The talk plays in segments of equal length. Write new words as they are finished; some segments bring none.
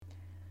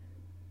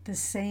The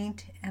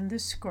Saint and the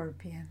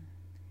Scorpion.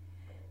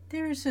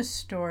 There is a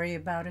story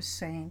about a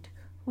saint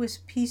who was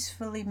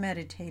peacefully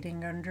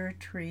meditating under a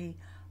tree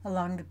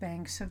along the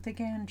banks of the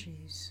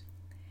Ganges.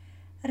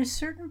 At a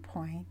certain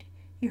point,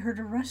 he heard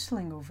a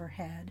rustling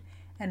overhead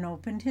and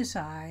opened his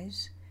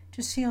eyes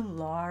to see a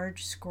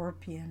large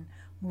scorpion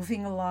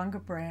moving along a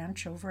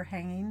branch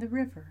overhanging the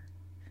river.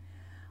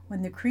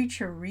 When the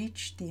creature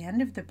reached the end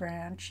of the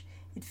branch,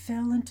 it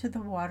fell into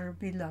the water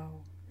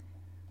below.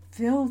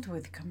 Filled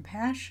with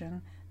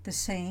compassion, the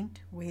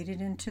saint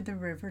waded into the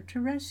river to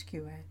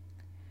rescue it.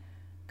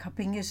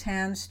 Cupping his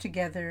hands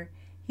together,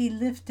 he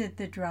lifted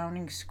the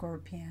drowning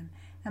scorpion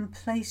and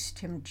placed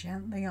him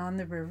gently on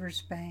the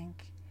river's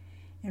bank.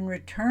 In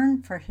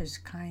return for his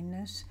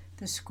kindness,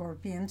 the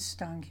scorpion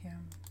stung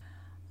him.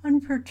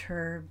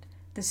 Unperturbed,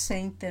 the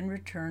saint then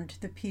returned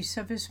to the peace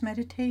of his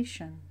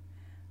meditation.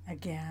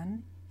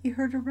 Again, he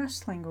heard a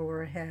rustling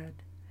overhead.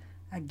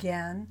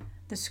 Again,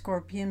 the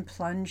scorpion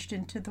plunged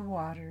into the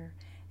water,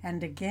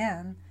 and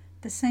again,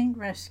 the saint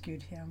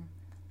rescued him,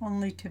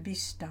 only to be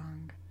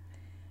stung.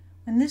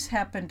 When this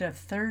happened a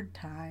third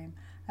time,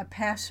 a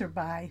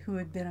passerby who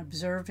had been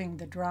observing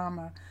the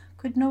drama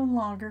could no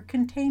longer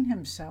contain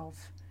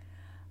himself.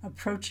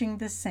 Approaching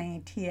the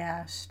saint, he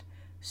asked,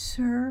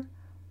 "Sir,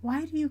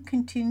 why do you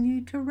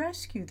continue to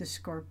rescue the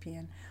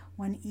scorpion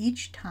when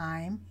each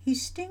time he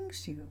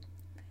stings you?"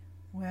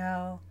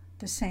 "Well,"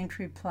 the saint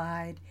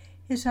replied,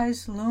 his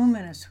eyes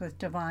luminous with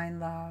divine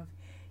love,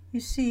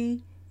 "you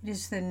see, it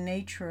is the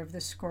nature of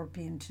the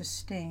scorpion to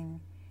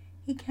sting.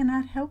 He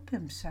cannot help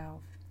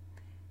himself."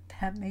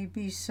 "That may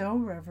be so,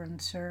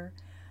 Reverend Sir,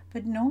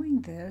 but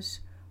knowing this,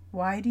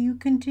 why do you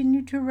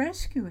continue to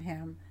rescue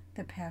him?"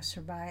 the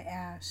passerby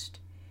asked.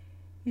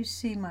 "You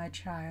see, my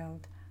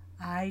child,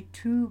 I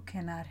too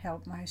cannot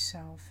help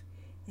myself.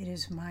 It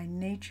is my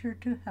nature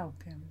to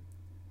help him."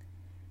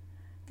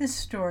 This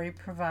story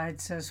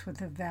provides us with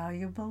a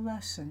valuable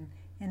lesson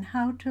in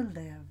how to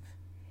live.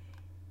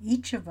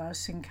 Each of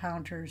us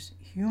encounters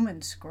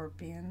human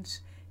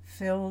scorpions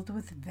filled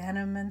with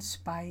venom and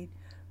spite,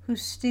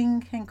 whose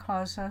sting can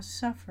cause us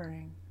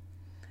suffering.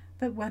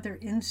 But whether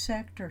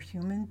insect or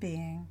human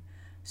being,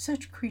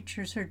 such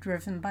creatures are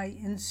driven by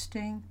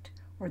instinct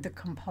or the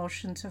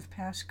compulsions of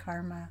past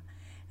karma,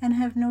 and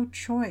have no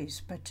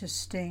choice but to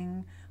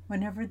sting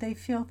whenever they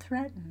feel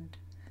threatened.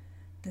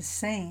 The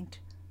saint,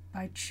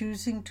 by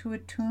choosing to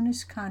attune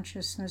his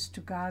consciousness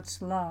to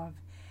God's love,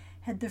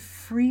 had the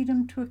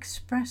freedom to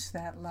express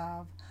that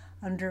love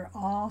under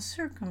all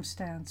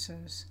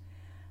circumstances.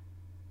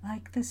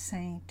 Like the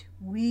saint,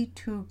 we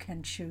too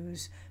can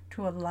choose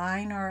to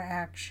align our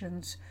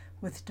actions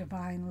with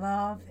divine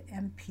love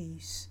and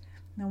peace,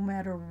 no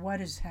matter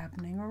what is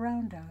happening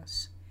around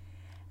us.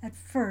 At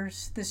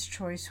first, this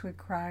choice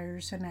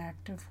requires an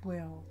act of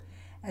will,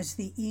 as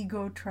the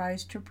ego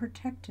tries to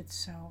protect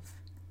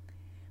itself.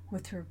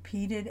 With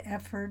repeated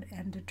effort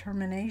and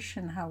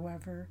determination,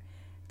 however,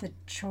 the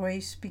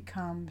choice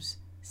becomes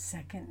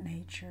second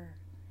nature.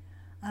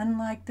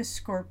 Unlike the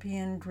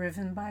scorpion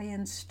driven by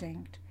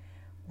instinct,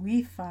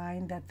 we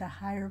find that the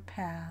higher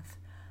path,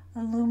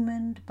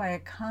 illumined by a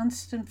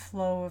constant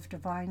flow of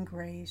divine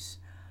grace,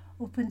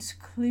 opens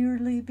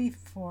clearly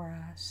before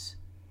us.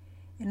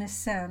 In a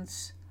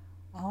sense,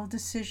 all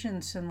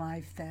decisions in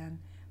life, then,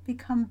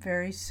 become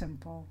very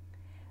simple.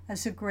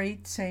 As a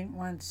great saint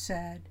once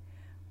said,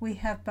 we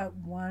have but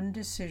one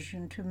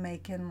decision to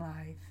make in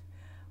life,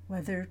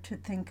 whether to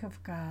think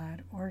of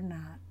God or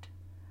not.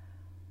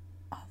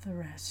 All the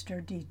rest are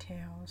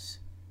details.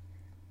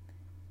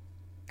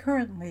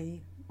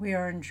 Currently, we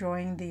are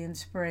enjoying the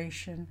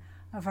inspiration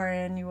of our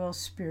annual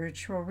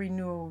Spiritual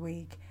Renewal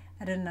Week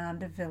at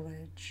Ananda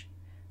Village.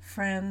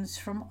 Friends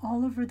from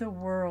all over the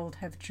world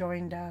have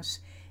joined us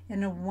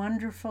in a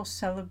wonderful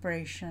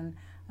celebration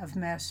of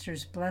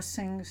Master's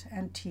blessings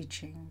and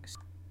teachings.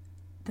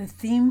 The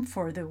theme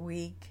for the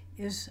week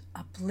is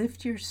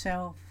Uplift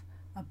Yourself,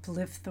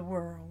 Uplift the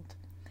World,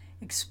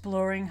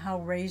 exploring how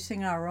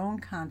raising our own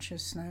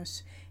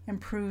consciousness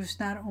improves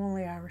not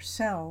only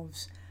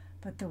ourselves,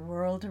 but the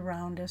world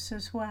around us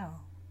as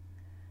well.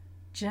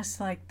 Just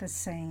like the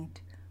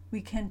saint,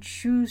 we can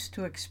choose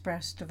to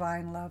express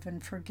divine love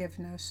and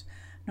forgiveness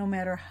no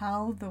matter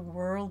how the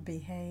world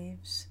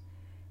behaves.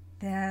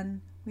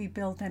 Then we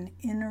build an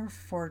inner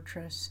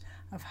fortress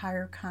of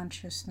higher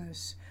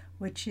consciousness,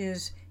 which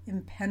is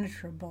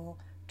impenetrable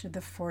to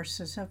the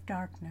forces of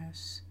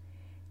darkness.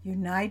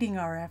 Uniting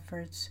our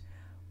efforts,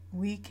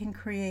 we can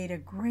create a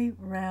great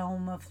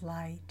realm of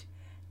light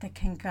that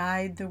can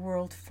guide the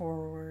world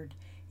forward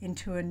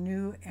into a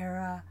new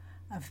era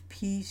of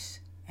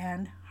peace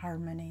and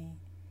harmony.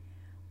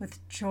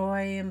 With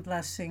joy and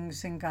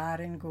blessings in God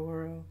and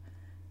Guru,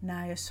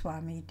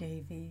 Nayaswami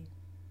Devi.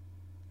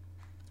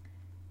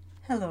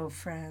 Hello,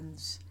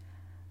 friends.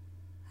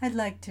 I'd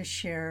like to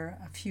share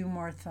a few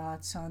more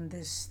thoughts on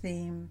this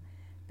theme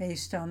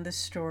based on the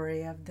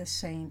story of the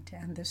saint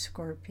and the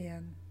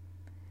scorpion.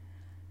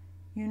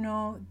 You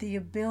know, the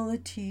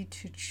ability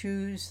to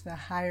choose the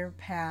higher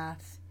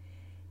path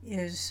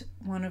is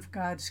one of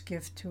God's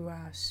gift to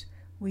us.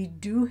 We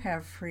do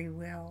have free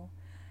will.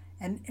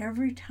 And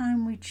every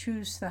time we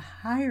choose the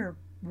higher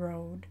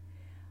road,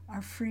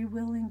 our free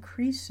will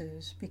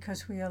increases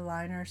because we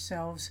align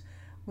ourselves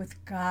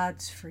with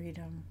God's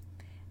freedom.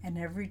 And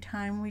every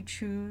time we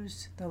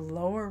choose the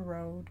lower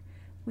road,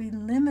 we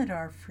limit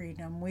our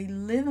freedom, we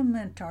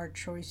limit our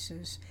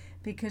choices,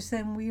 because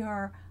then we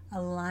are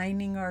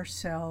aligning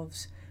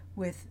ourselves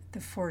with the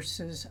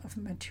forces of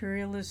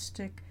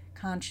materialistic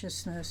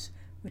consciousness,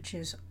 which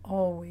is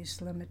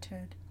always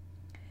limited.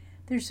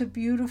 There's a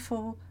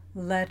beautiful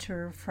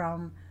letter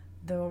from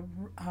the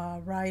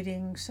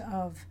writings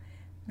of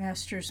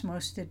Master's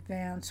most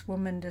advanced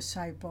woman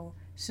disciple,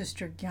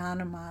 Sister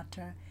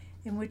Gyanamata,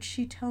 in which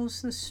she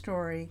tells the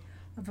story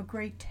of a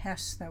great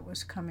test that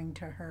was coming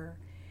to her.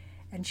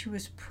 And she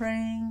was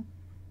praying,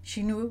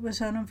 she knew it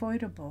was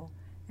unavoidable,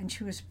 and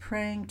she was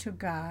praying to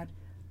God,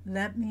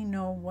 let me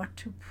know what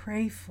to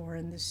pray for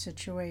in this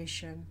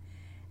situation.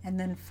 And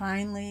then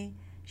finally,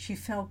 she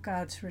felt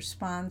God's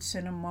response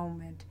in a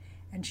moment,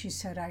 and she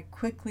said, I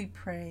quickly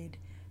prayed,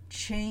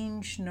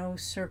 change no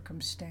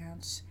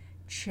circumstance,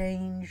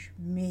 change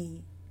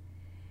me.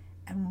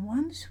 And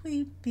once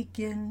we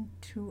begin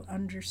to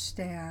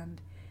understand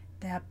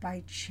that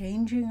by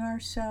changing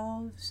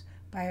ourselves,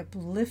 by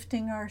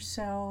uplifting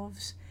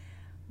ourselves,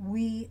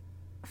 we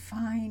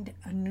find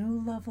a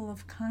new level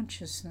of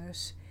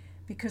consciousness,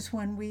 because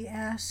when we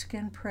ask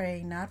and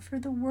pray, not for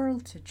the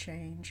world to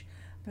change,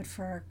 but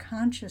for our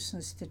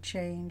consciousness to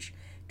change,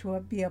 to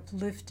be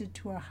uplifted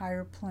to a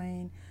higher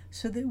plane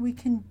so that we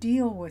can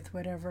deal with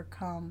whatever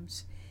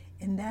comes,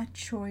 in that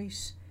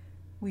choice,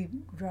 we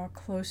draw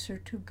closer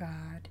to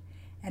God.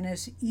 And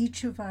as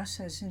each of us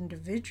as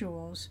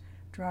individuals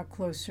draw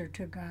closer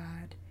to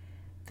God,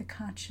 the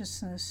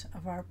consciousness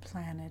of our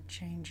planet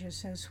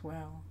changes as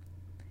well.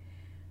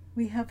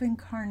 We have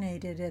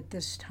incarnated at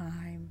this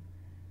time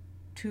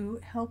to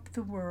help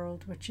the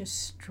world which is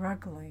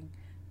struggling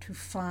to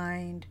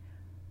find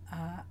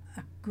a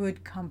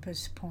good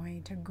compass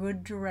point, a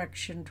good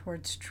direction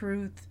towards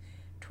truth,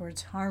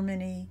 towards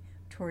harmony,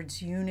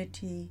 towards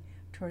unity,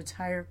 towards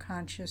higher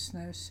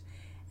consciousness.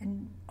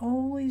 And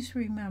always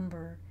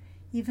remember,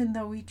 even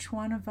though each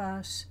one of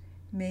us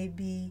may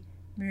be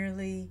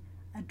merely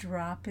a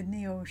drop in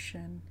the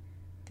ocean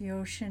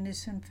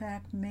is in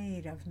fact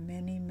made of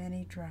many,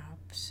 many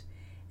drops.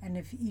 And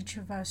if each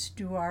of us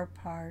do our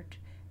part,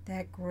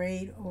 that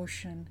great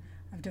ocean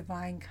of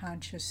divine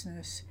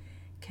consciousness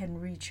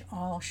can reach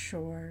all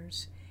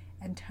shores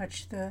and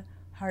touch the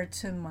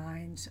hearts and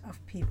minds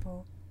of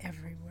people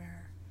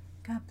everywhere.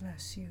 God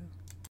bless you.